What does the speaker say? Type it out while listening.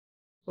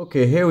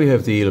Okay, here we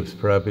have the ellipse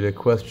parabola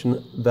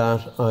question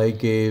that I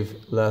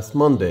gave last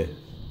Monday.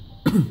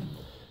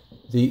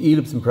 The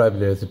ellipse and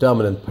parabola is the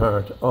dominant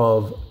part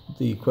of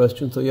the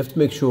question, so you have to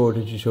make sure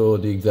that you show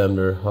the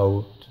examiner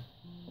how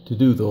to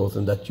do those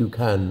and that you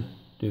can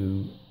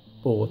do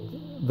both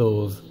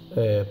those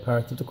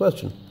parts of the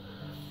question.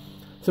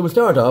 So we'll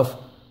start off.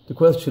 The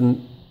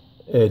question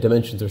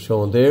dimensions are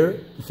shown there.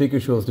 The figure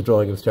shows the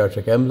drawing of a Star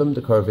Trek emblem.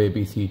 The curve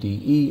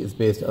ABCDE is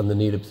based on the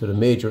ellipse with a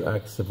major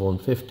axis of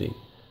 150.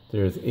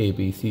 There's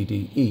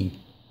ABCDE.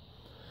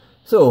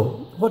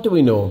 So what do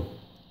we know?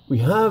 We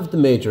have the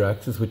major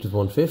axis, which is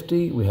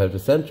 150. We have the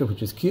centre,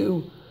 which is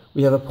Q.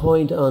 We have a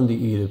point on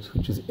the ellipse,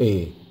 which is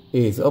A.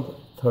 A is up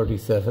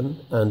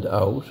 37 and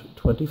out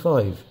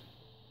 25.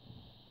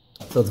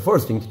 So the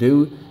first thing to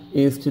do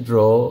is to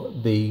draw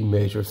the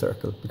major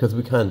circle, because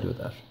we can do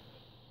that.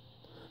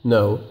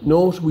 Now,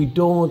 note we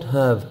don't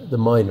have the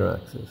minor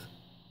axis,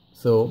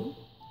 so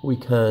we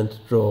can't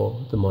draw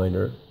the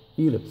minor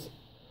ellipse.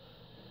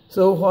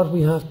 So what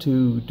we have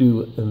to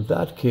do in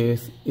that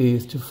case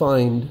is to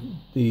find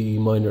the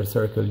minor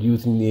circle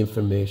using the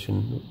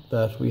information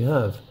that we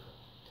have.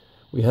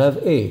 We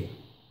have A.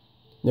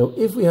 Now,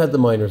 if we had the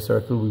minor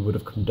circle, we would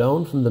have come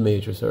down from the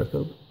major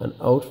circle and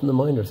out from the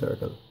minor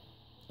circle,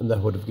 and that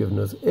would have given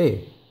us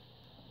A.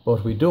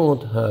 But we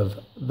don't have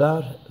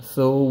that,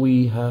 so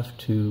we have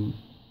to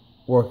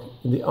work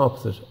in the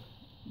opposite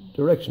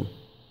direction.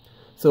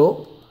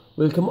 So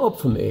we'll come up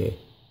from A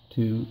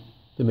to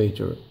the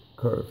major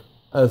curve,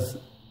 as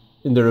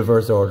in the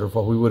reverse order of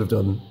what we would have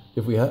done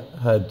if we had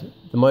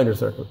the minor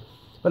circle.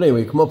 But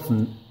anyway, come up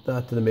from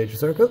that to the major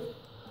circle,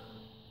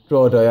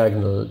 draw a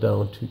diagonal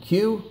down to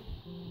Q,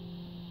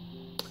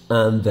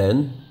 and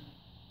then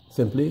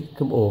simply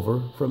come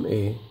over from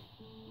A,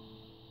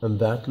 and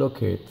that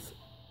locates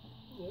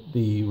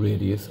the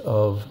radius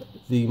of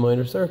the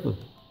minor circle.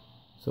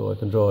 So I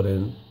can draw it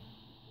in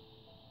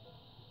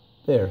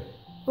there.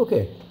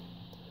 Okay.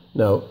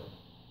 Now,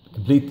 to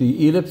complete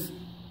the ellipse,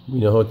 we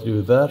know how to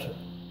do that.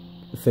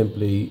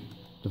 Simply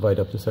divide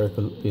up the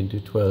circle into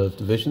 12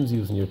 divisions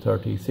using your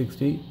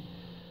 30-60,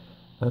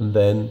 and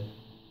then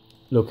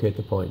locate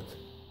the points.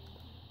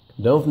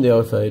 Come down from the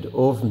outside,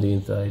 over from the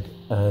inside,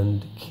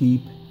 and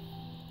keep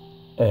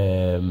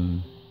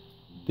the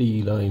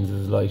lines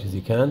as light as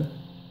you can.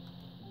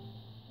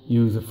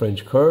 Use a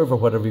French curve or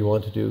whatever you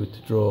want to do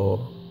to draw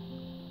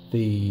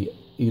the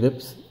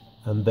ellipse,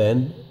 and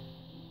then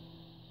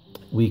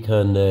we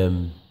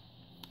can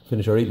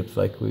finish our ellipse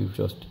like we've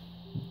just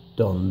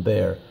done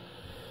there.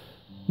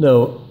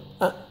 Now,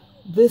 at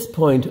this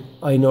point,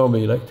 I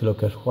normally like to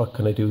look at what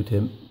can I do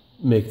to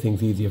make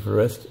things easier for the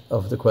rest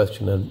of the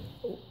question, and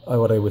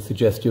what I would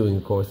suggest doing,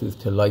 of course, is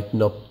to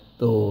lighten up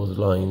those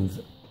lines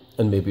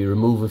and maybe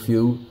remove a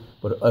few,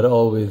 but I'd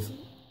always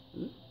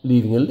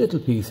leaving a little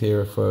piece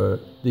here for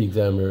the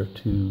examiner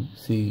to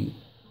see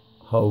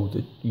how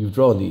you've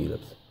drawn the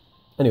ellipse.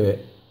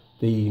 Anyway,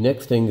 the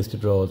next thing is to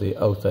draw the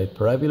outside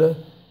parabola.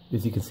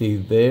 As you can see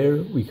there,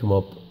 we come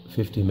up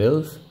 50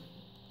 mils,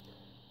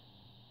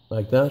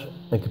 like that,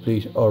 and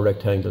complete our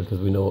rectangle, because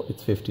we know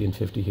it's 50 and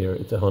 50 here,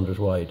 it's 100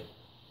 wide.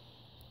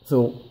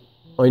 So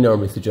I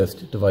normally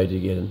suggest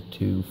dividing it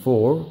into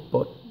 4,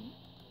 but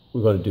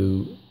we're going to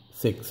do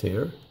 6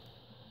 here.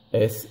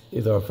 S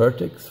is our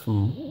vertex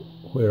from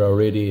where our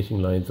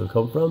radiating lines will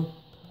come from,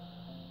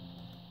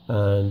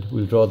 and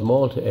we'll draw them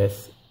all to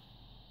S,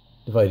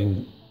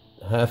 dividing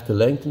half the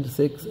length into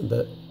 6 and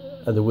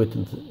the width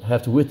into,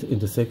 half the width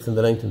into 6 and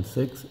the length into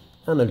 6,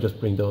 and I'll just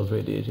bring those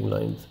radiating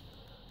lines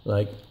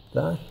like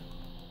that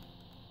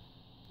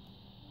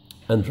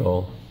and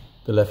draw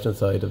the left hand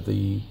side of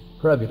the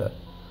parabola.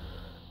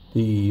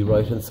 The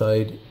right hand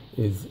side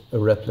is a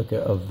replica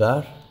of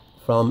that.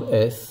 From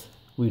S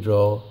we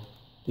draw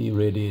the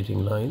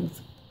radiating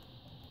lines,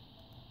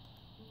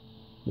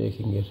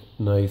 making it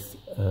nice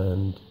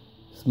and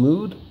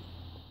smooth.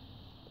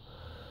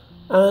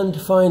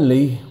 And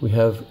finally we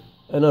have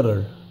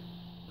another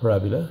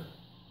parabola.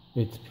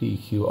 It's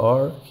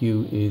PQR.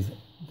 Q is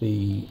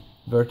the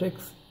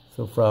vertex,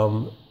 so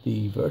from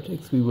the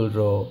vertex we will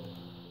draw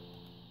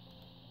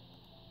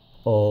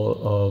all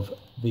of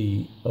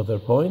the other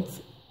points.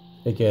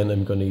 Again,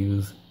 I'm going to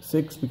use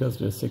 6 because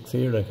there's 6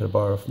 here and I can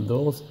borrow from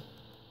those,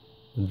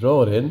 and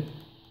draw it in.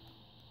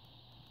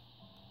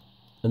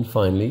 And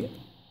finally,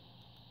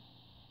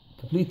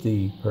 complete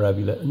the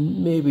parabola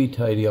and maybe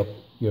tidy up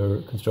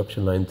your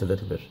construction lines a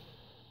little bit.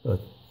 But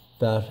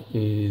that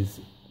is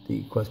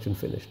the question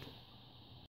finished.